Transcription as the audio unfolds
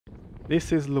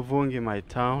This is Luvungi, my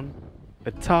town,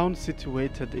 a town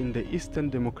situated in the Eastern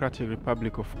Democratic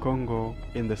Republic of Congo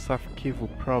in the South Kivu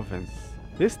province.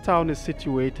 This town is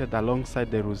situated alongside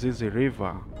the Ruzizi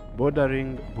river,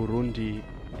 bordering Burundi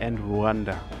and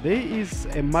Rwanda. There is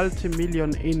a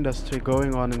multi-million industry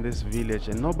going on in this village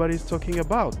and nobody's talking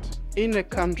about. In a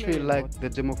country like the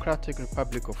Democratic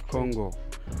Republic of Congo,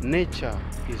 nature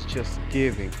is just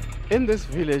giving. In this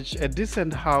village, a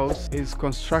decent house is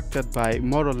constructed by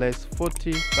more or less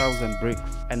 40,000 bricks,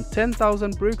 and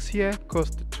 10,000 bricks here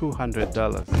cost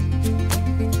 $200.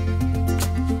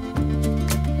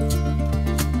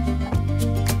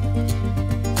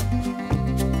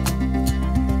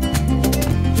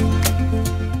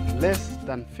 Less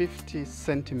than 50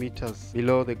 centimeters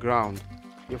below the ground,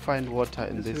 you find water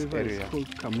in this area. It's called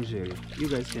Kamujeri. You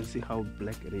guys can see how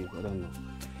black it is. I don't know.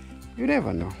 You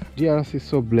never know. DRC is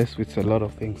so blessed with a lot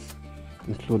of things,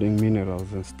 including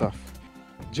minerals and stuff.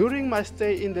 During my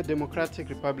stay in the Democratic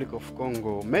Republic of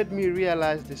Congo, made me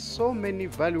realize there's so many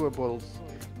valuables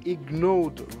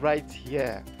ignored right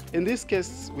here. In this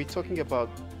case, we're talking about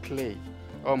clay.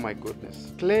 Oh my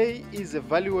goodness. Clay is a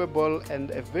valuable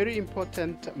and a very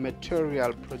important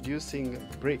material producing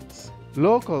bricks.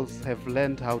 Locals have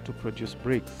learned how to produce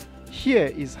bricks. Here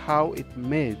is how it's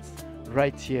made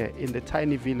right here in the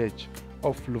tiny village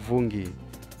of Luvungi,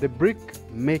 the brick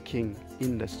making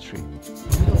industry.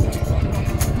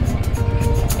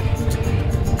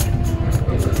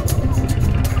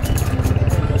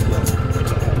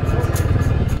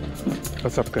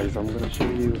 What's up guys, I'm going to show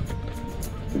you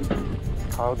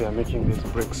how they are making these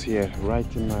bricks here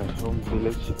right in my home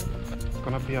village. It's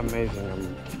gonna be amazing.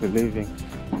 I'm believing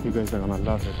you guys are gonna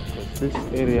love it because this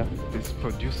area is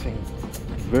producing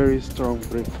very strong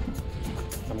brick.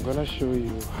 I'm gonna show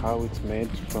you how it's made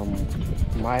from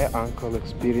my uncle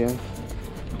experience,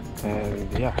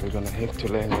 and yeah, we're gonna have to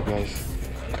learn, you guys.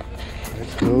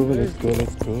 Let's go, let's go,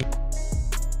 let's go.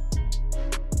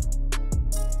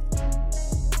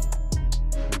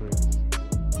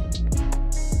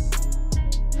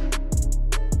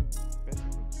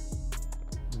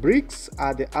 Bricks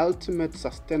are the ultimate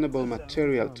sustainable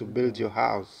material to build your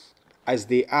house. As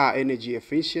they are energy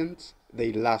efficient,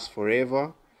 they last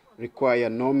forever, require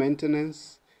no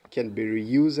maintenance, can be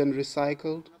reused and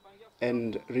recycled,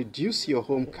 and reduce your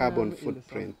home carbon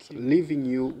footprint, leaving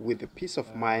you with the peace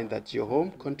of mind that your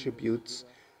home contributes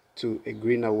to a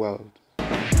greener world.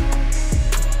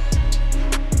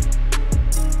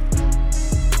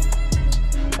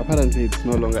 Apparently it's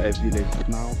no longer a village, but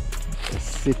now a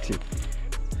city.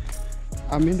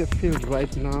 I'm in the field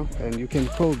right now, and you can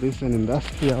call this an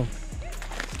industrial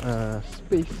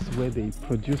space where they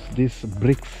produce these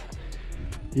bricks.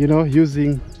 You know,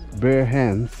 using bare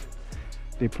hands,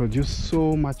 they produce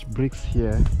so much bricks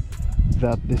here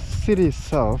that the city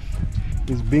itself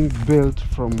is being built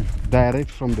direct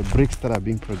from the bricks that are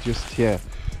being produced here,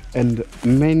 and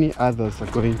many others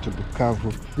are going to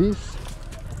Bukavu. This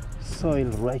soil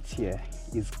right here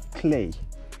is clay,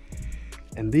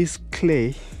 and this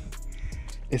clay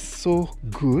is so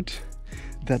good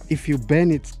that if you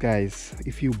burn it, guys,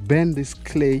 if you burn this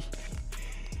clay,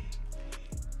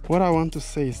 what I want to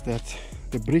say is that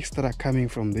the bricks that are coming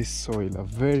from this soil are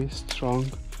very strong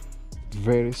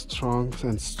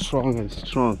and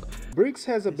strong. Bricks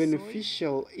has a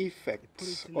beneficial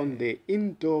effect on the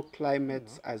indoor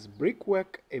climates as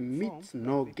brickwork emits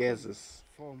no gases,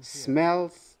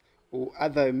 smells, or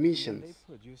other emissions.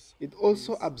 It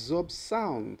also absorbs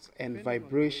sounds and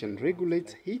vibration,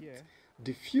 regulates heat,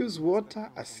 diffuse water,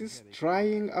 assists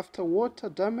drying after water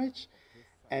damage,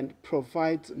 and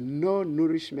provides no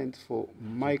nourishment for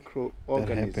microorganisms.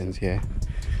 That happens here.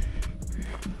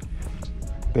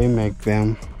 They make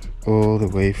them all the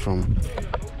way from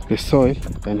the soil,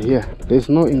 and here there's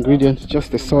no ingredients,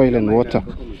 just the soil and water.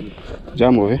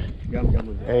 Jamo, eh?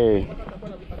 Hey.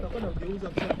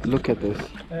 Look at this.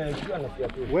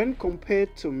 When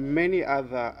compared to many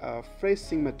other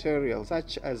facing materials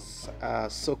such as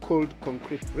so-called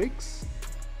concrete bricks,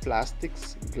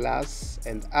 plastics, glass,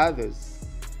 and others,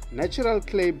 natural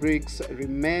clay bricks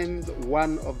remains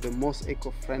one of the most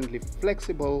eco-friendly,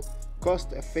 flexible,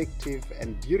 cost-effective,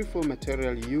 and beautiful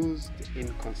material used in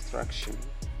construction.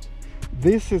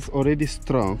 This is already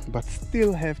strong, but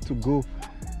still have to go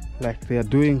like they are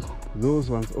doing those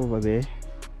ones over there,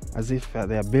 as if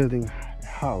they are building a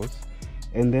house,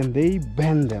 and then they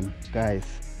bend them, guys.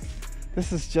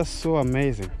 This is just so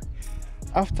amazing.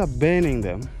 After burning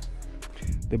them,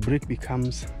 the brick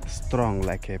becomes strong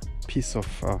like a piece of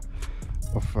a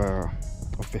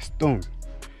stone.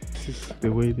 This is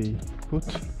the way they put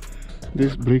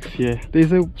these bricks here.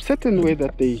 There's a certain way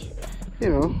that they, you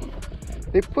know,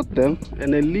 they put them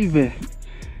and they leave a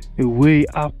way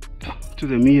up to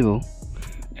the middle,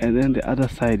 and then the other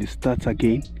side it starts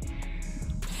again.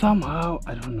 Somehow,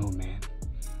 I don't know, man.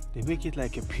 They make it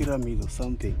like a pyramid or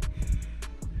something.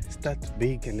 It starts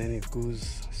big and then it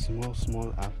goes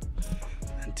small up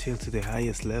until to the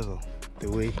highest level. The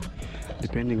way,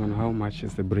 depending on how much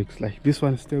is the bricks. Like this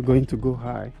one is still going to go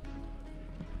high,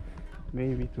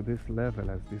 maybe to this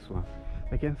level as this one.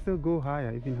 I can still go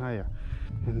higher, even higher.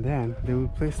 And then they will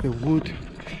place the wood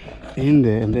in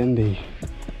there, and then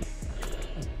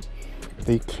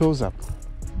they close up.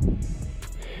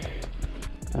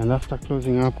 And after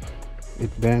closing up,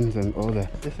 it bends and all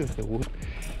that. This is the wood.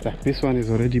 Like this one is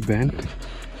already bent.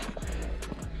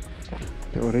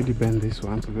 They already bent this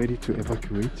one, ready to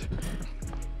evacuate.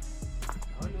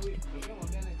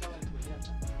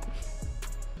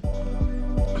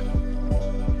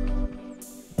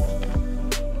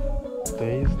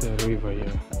 There is the river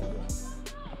here,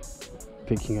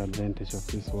 taking advantage of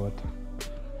this water.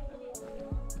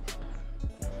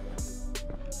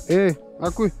 Hey,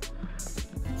 Akui!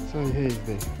 So here is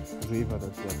the river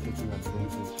that we are taking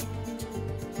advantage of,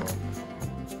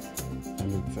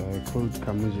 and it's called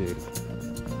Kamujeri.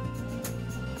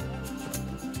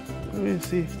 Let me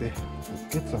see if they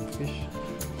get some fish.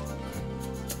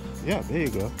 Yeah, there you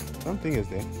go. Something is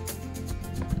there.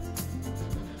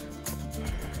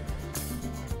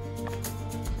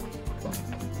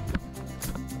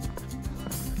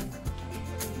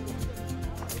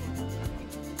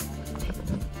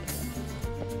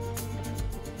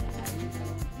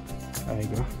 There you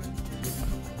go.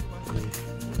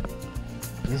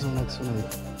 This one looks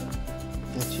like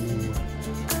touchy.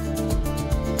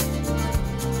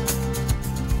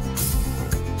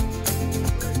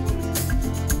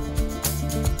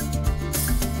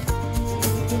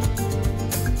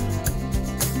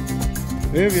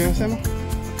 Bien, ça.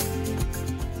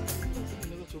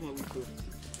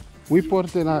 Oui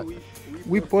porte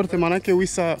manake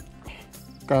wisa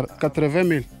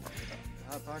 80,000.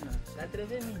 Hapana.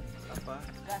 80,000. Hapana.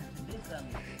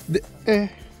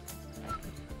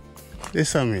 A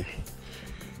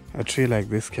tree like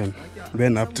this can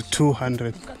bend up to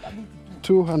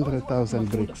 200,000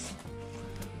 bricks.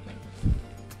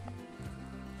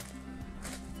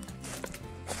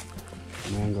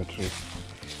 Mango tree.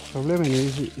 Problem ni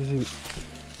hizi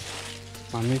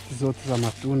mamiti zote za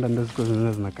matunda ndio ziko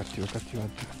zinakatiwa tu.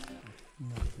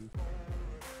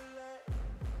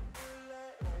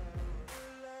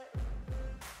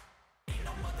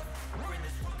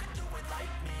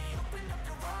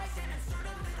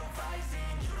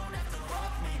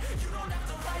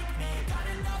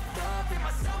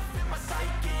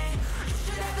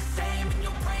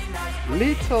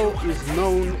 Little is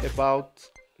known about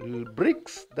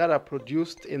bricks that are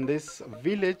produced in this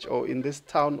village or in this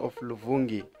town of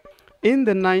Luvungi. In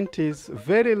the 90s,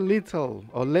 very little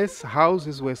or less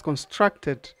houses were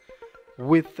constructed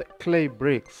with clay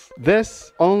bricks.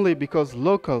 This only because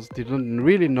locals didn't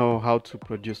really know how to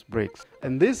produce bricks.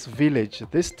 And this village,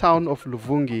 this town of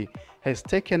Luvungi, has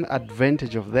taken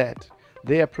advantage of that.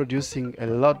 They are producing a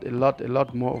lot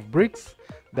more of bricks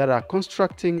that are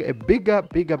constructing a bigger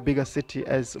city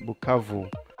as Bukavu.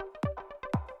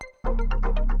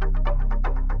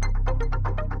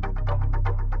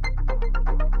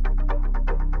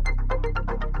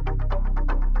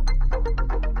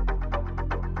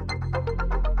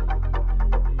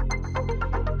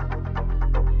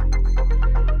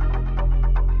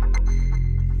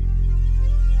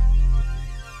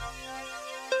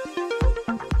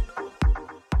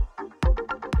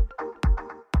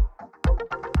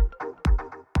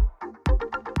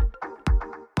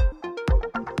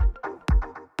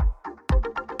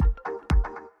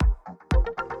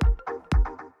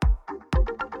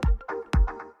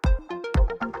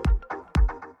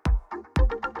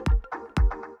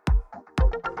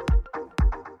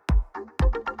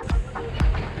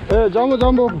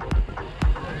 Jambo.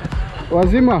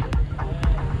 Wazima.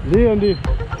 Ndio.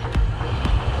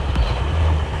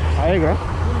 Aiga.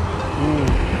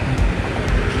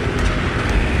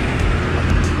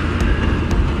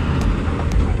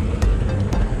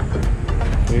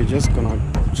 We're just gonna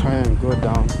try and go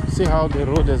down. See how the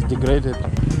road is degraded.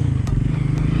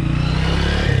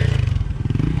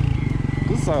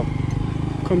 These are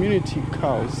community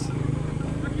cows.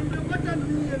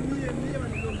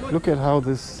 Look at how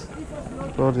this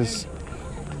road is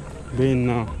being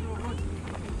now.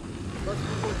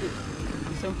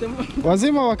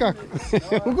 Wazima wakaka.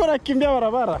 Uko nakimbia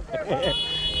barabara.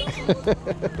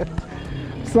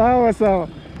 Sawa.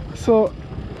 So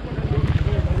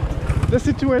The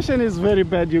situation is very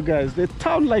bad, you guys. The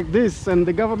town like this, and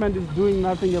the government is doing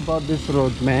nothing about this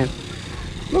road, man.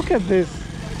 Look at this.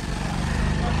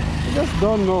 I just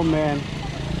don't know, man.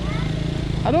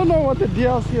 I don't know what the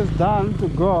DRC has done to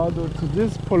God or to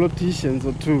these politicians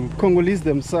or to Congolese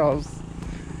themselves.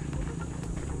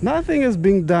 Nothing is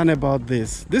being done about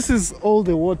this. This is all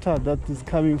the water that is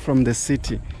coming from the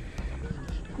city,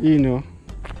 you know.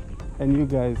 And you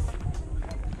guys,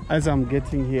 as I'm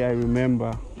getting here, I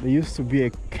remember there used to be a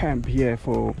camp here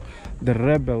for the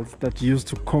rebels that used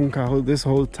to conquer this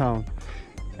whole town.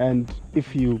 And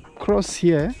if you cross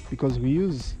here, because we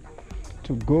used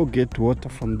to go get water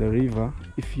from the river,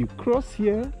 if you cross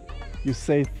here, you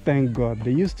say thank God.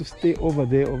 They used to stay over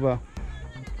there, over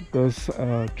those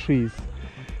trees,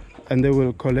 and they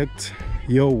will collect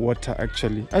your water.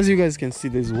 Actually, as you guys can see,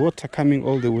 there's water coming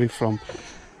all the way from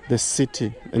the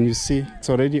city, and you see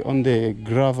it's already on the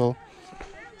gravel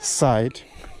side,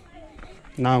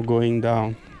 now going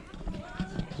down.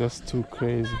 Just too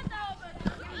crazy.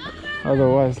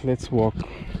 Otherwise, let's walk.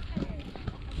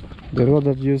 The road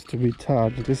that used to be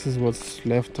tarred, this is what's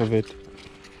left of it.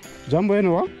 Jambo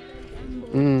enwa?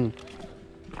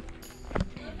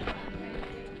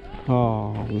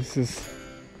 Oh, this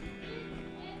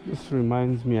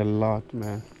reminds me a lot,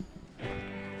 man.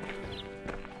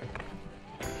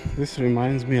 This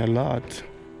reminds me a lot.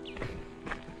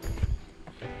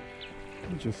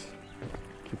 Just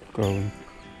keep going.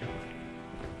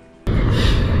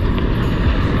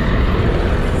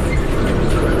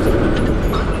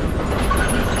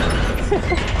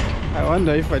 I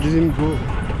wonder if I didn't go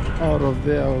out of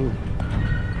there, I'll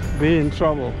be in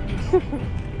trouble.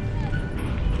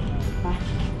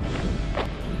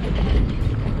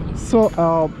 So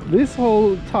this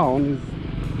whole town is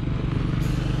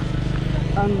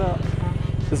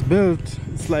it's built,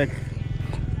 it's like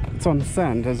it's on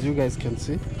sand, as you guys can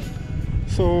see.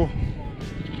 So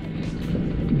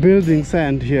building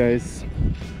sand here is,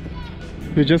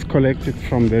 you just collect it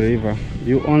from the river.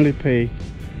 You only pay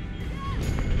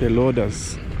the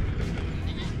loaders,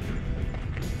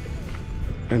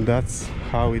 and that's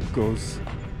how it goes.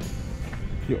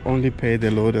 You only pay the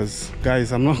loaders.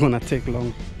 Guys, I'm not gonna take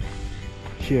long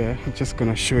here. I'm just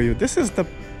gonna show you. This is the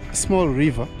small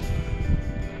river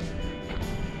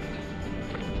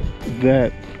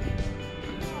that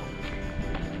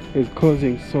is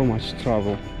causing so much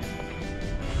trouble.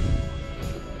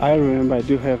 I remember I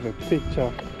do have a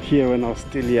picture here when I was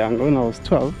still young, when I was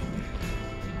 12.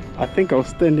 I think I was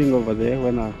standing over there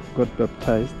when I got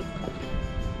baptized.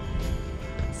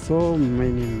 So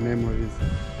many memories,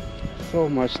 so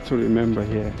much to remember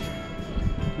here,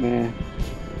 man.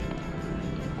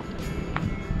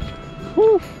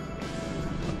 Whew.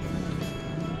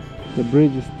 The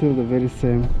bridge is still the very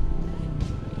same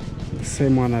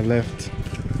one I left.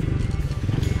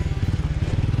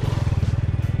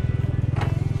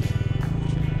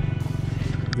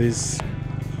 This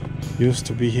used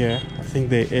to be here. I think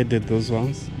they added those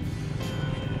ones.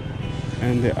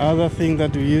 And the other thing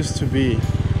that we used to do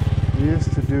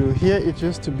here, it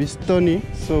used to be stony,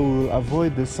 so we'll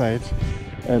avoid the side,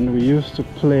 and we used to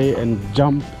play and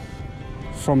jump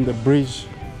from the bridge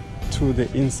to the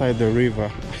inside the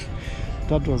river.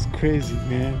 That was crazy,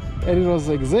 man. And it was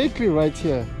exactly right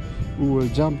here. We will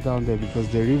jump down there because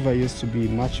the river used to be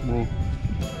much more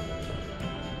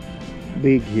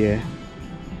big here.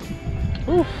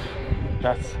 Oof,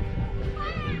 that's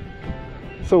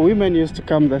so women used to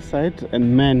come that side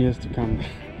and men used to come.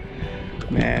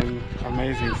 Man,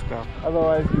 amazing stuff.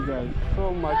 Otherwise, you guys,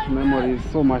 so much memories,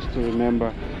 so much to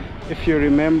remember. If you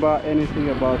remember anything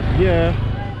about here,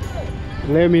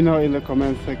 let me know in the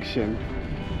comment section.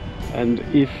 And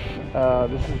if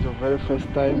this is your very first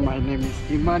time, my name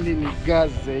is Imani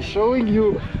Nigaze, showing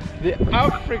you the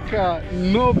Africa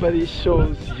nobody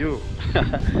shows you.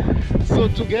 So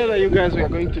together, you guys, we are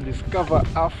going to discover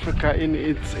Africa in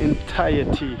its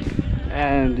entirety.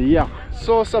 And yeah,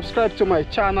 so subscribe to my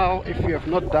channel if you have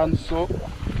not done so.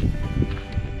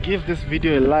 Give this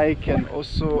video a like, and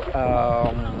also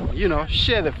you know,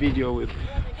 share the video with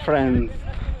friends.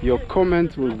 Your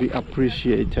comment will be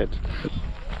appreciated.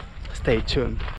 Stay tuned.